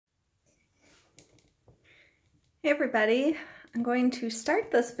Hey everybody, I'm going to start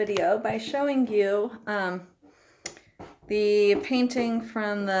this video by showing you the painting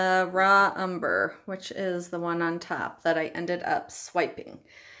from the Raw Umber, which is the one on top that I ended up swiping.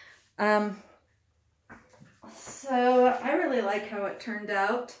 So I really like how it turned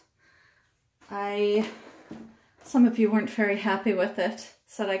out. Some of you weren't very happy with it,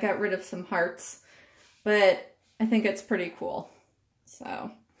 said I got rid of some hearts, but I think it's pretty cool.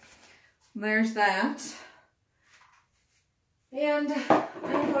 So there's that. And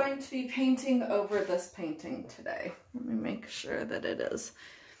I'm going to be painting over this painting today. Let me make sure that it is.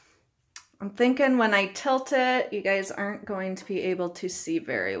 I'm thinking when I tilt it, you guys aren't going to be able to see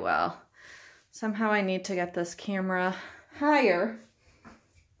very well. Somehow I need to get this camera higher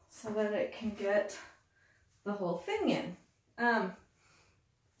so that it can get the whole thing in.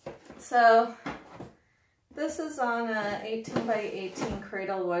 So this is on a 18 by 18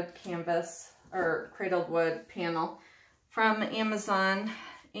 cradle wood canvas, or cradled wood panel from Amazon,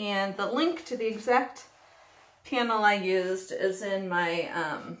 and the link to the exact panel I used is in my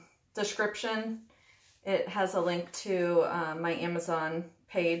description. It has a link to my Amazon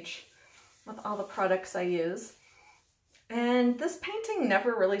page with all the products I use. And this painting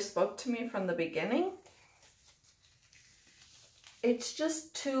never really spoke to me from the beginning. It's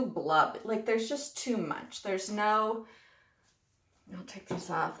just too blub, like there's just too much. There's no, I'll take this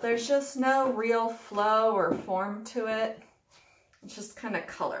off. There's just no real flow or form to it. It's just kind of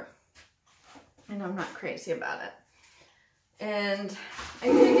color. And I'm not crazy about it. And I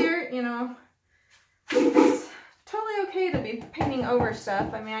figure, you know, it's totally okay to be painting over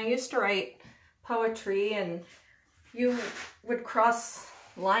stuff. I mean, I used to write poetry and you would cross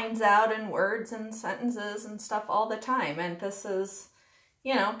lines out in words and sentences and stuff all the time. And this is,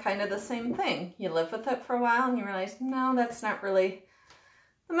 you know, kind of the same thing. You live with it for a while and you realize, no, that's not really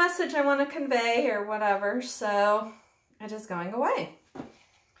the message I want to convey or whatever. So it is going away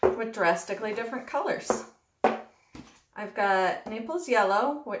with drastically different colors. I've got Naples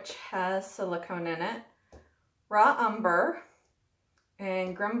Yellow, which has silicone in it, Raw Umber,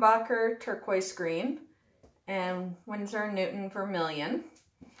 and Grimbacher Turquoise Green, and Winsor Newton Vermilion.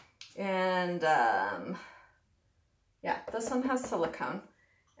 And yeah, this one has silicone.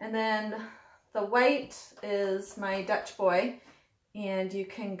 And then the white is my Dutch Boy, and you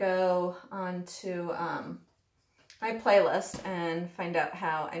can go onto my playlist and find out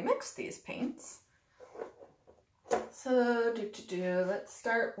how I mix these paints. So let's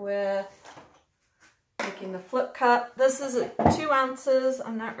start with making the flip cup. This is 2 ounces.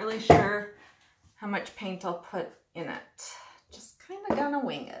 I'm not really sure how much paint I'll put in it. Just kind of gonna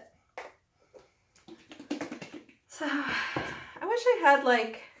wing it. So I wish I had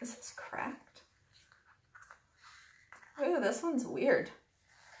like, is this cracked? Ooh, this one's weird.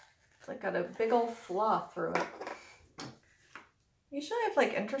 It's like got a big old flaw through it. Usually I have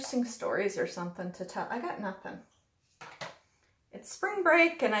like interesting stories or something to tell. I got nothing. It's spring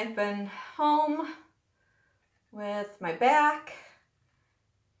break and I've been home with my back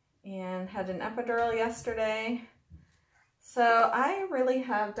and had an epidural yesterday. So I really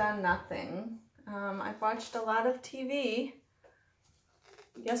have done nothing. I've watched a lot of TV.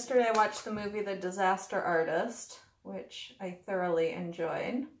 Yesterday I watched the movie The Disaster Artist, which I thoroughly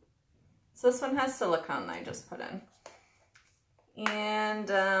enjoyed. So this one has silicone that I just put in. And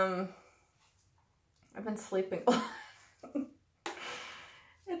I've been sleeping a lot.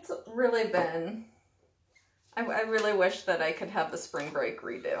 It's really been, I really wish that I could have the spring break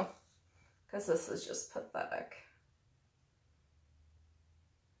redo, because this is just pathetic.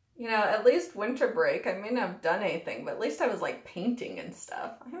 You know, at least winter break, I may not have done anything, but at least I was like painting and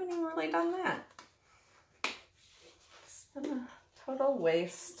stuff. I haven't even really done that. It's been a total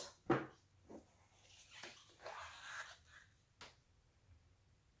waste.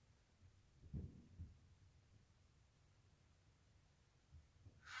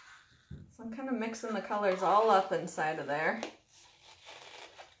 So I'm kind of mixing the colors all up inside of there.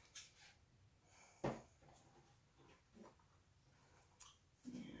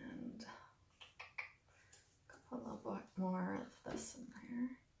 And a little bit more of this in there.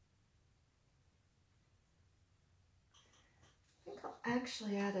 I think I'll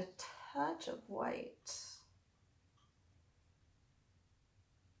actually add a touch of white.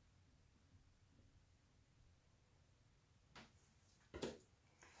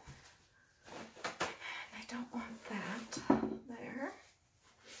 I don't want that there.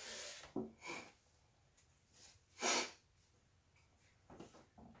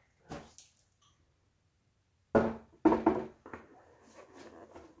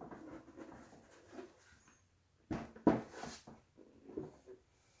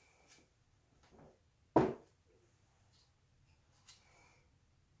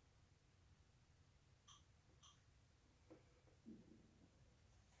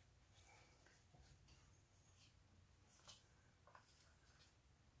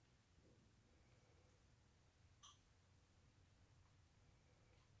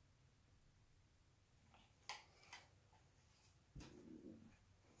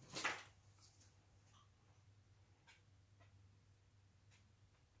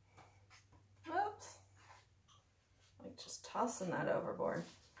 tossing that overboard.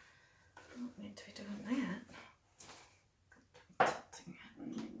 I don't need to be doing that. Tilting it.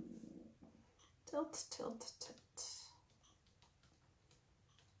 Tilt, tilt, tilt.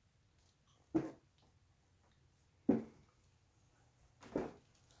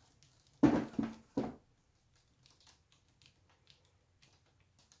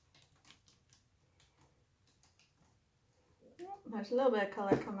 There's a little bit of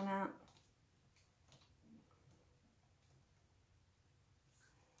color coming out.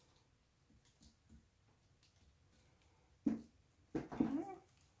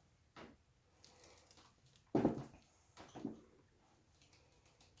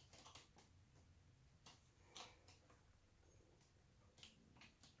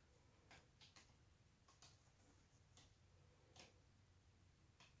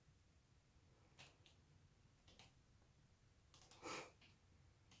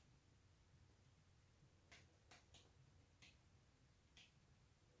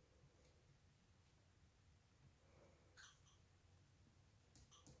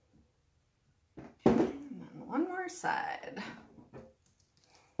 One more side.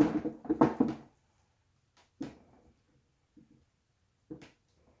 And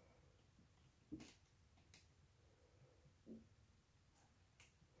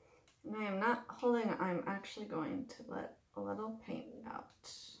I am not holding it, I'm actually going to let a little paint out.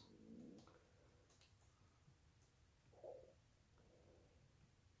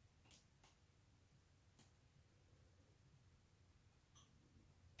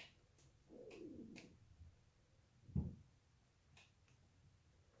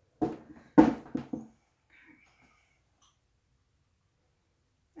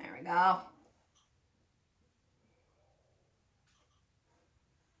 There we go.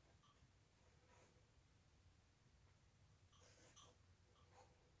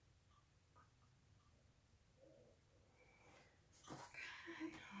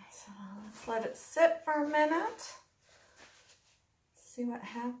 So let's let it sit for a minute. See what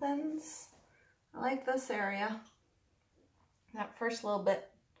happens. I like this area. That first little bit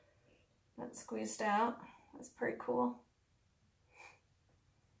that squeezed out. That's pretty cool.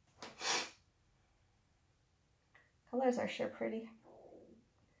 Colors are sure pretty.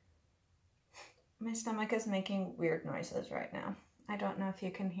 My stomach is making weird noises right now. I don't know if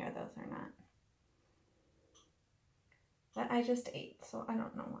you can hear those or not. But I just ate, so I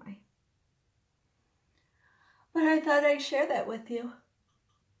don't know why. But I thought I'd share that with you.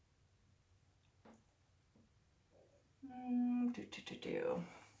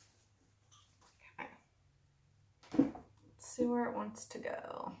 Okay. Let's see where it wants to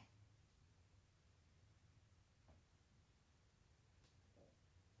go.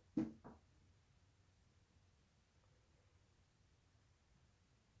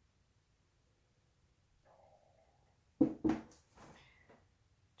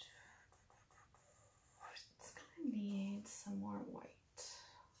 It's gonna need some more white.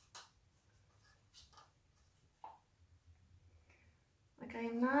 Like, I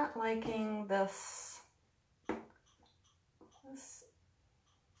am not liking this. This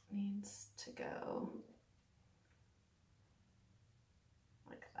needs to go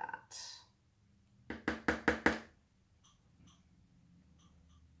like that.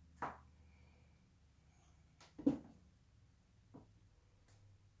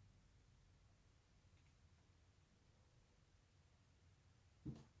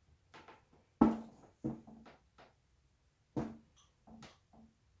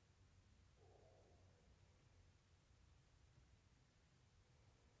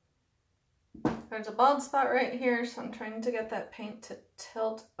 There's a bald spot right here, so I'm trying to get that paint to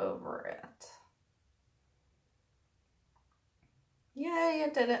tilt over it. Yay,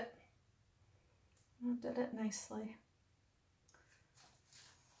 it did it. It did it nicely.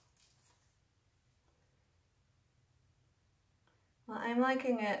 Well, I'm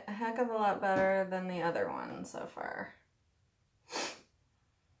liking it a heck of a lot better than the other one so far.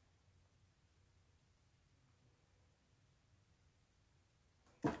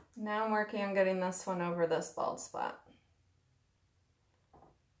 Now I'm working on getting this one over this bald spot.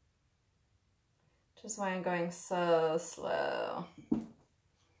 Which is why I'm going so slow.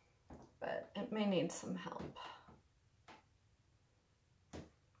 But it may need some help.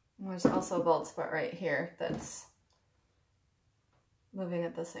 And there's also a bald spot right here that's moving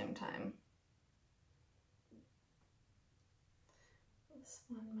at the same time. This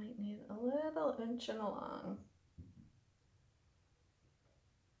one might need a little inching along.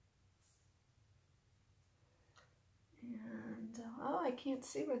 And, oh, I can't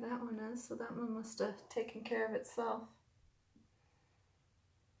see where that one is, so that one must have taken care of itself.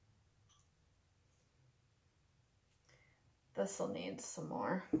 this will need some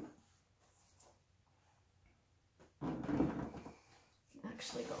more.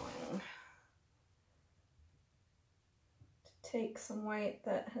 Actually going to take some white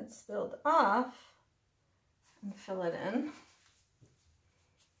that had spilled off and fill it in.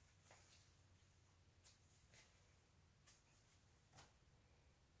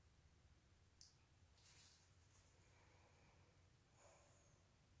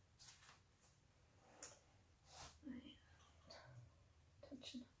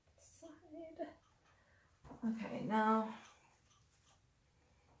 Touching up the side. Okay, now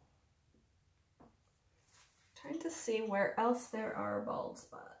trying to see where else there are bald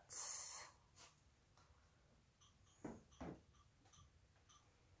spots.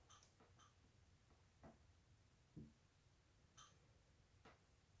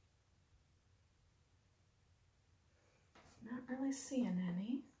 Not really seeing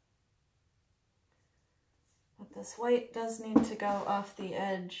any. But this white does need to go off the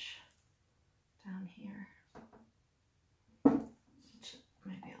edge down here. Which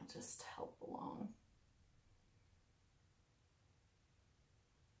maybe I'll just help along.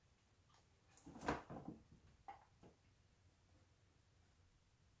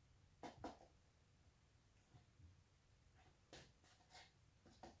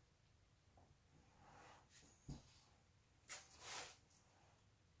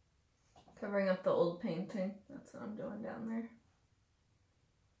 Covering up the old painting, that's what I'm doing down there.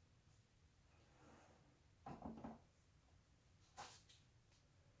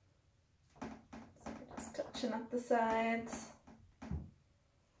 So just touching up the sides.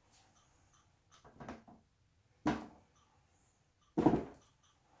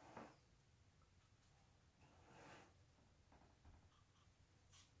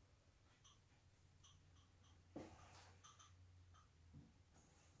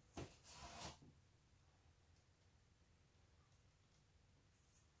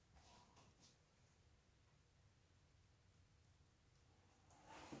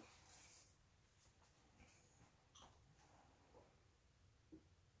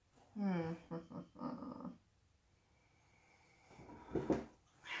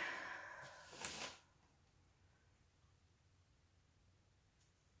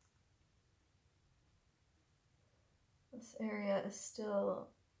 This area is still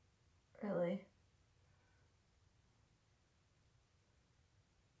really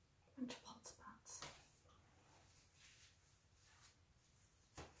a bunch of bald spots.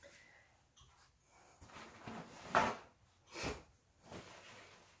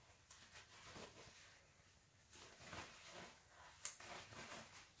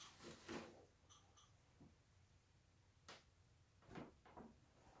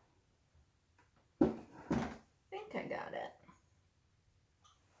 I got it.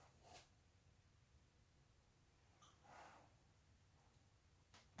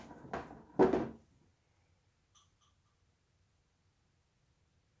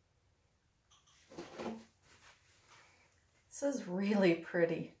 This is really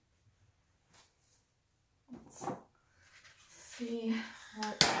pretty. Let's see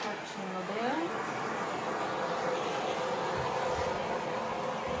what Fortune will do.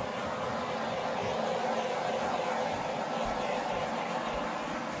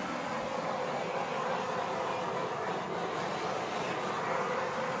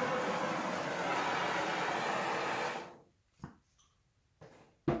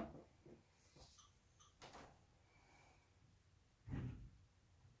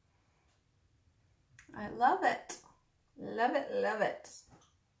 I love it. Love it, love it.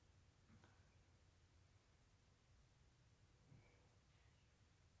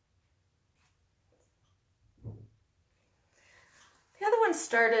 The other one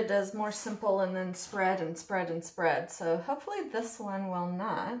started as more simple and then spread and spread and spread. So hopefully this one will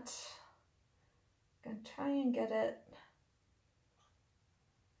not. I'm going to try and get it.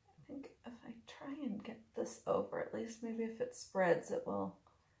 I think if I try and get this over, at least maybe if it spreads, it will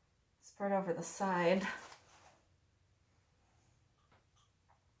spread over the side.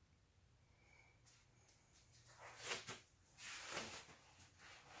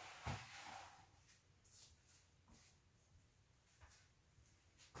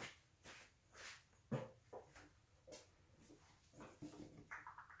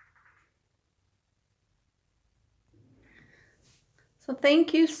 So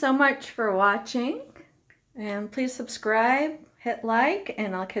thank you so much for watching, and please subscribe, hit like,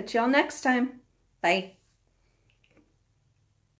 and I'll catch y'all next time. Bye.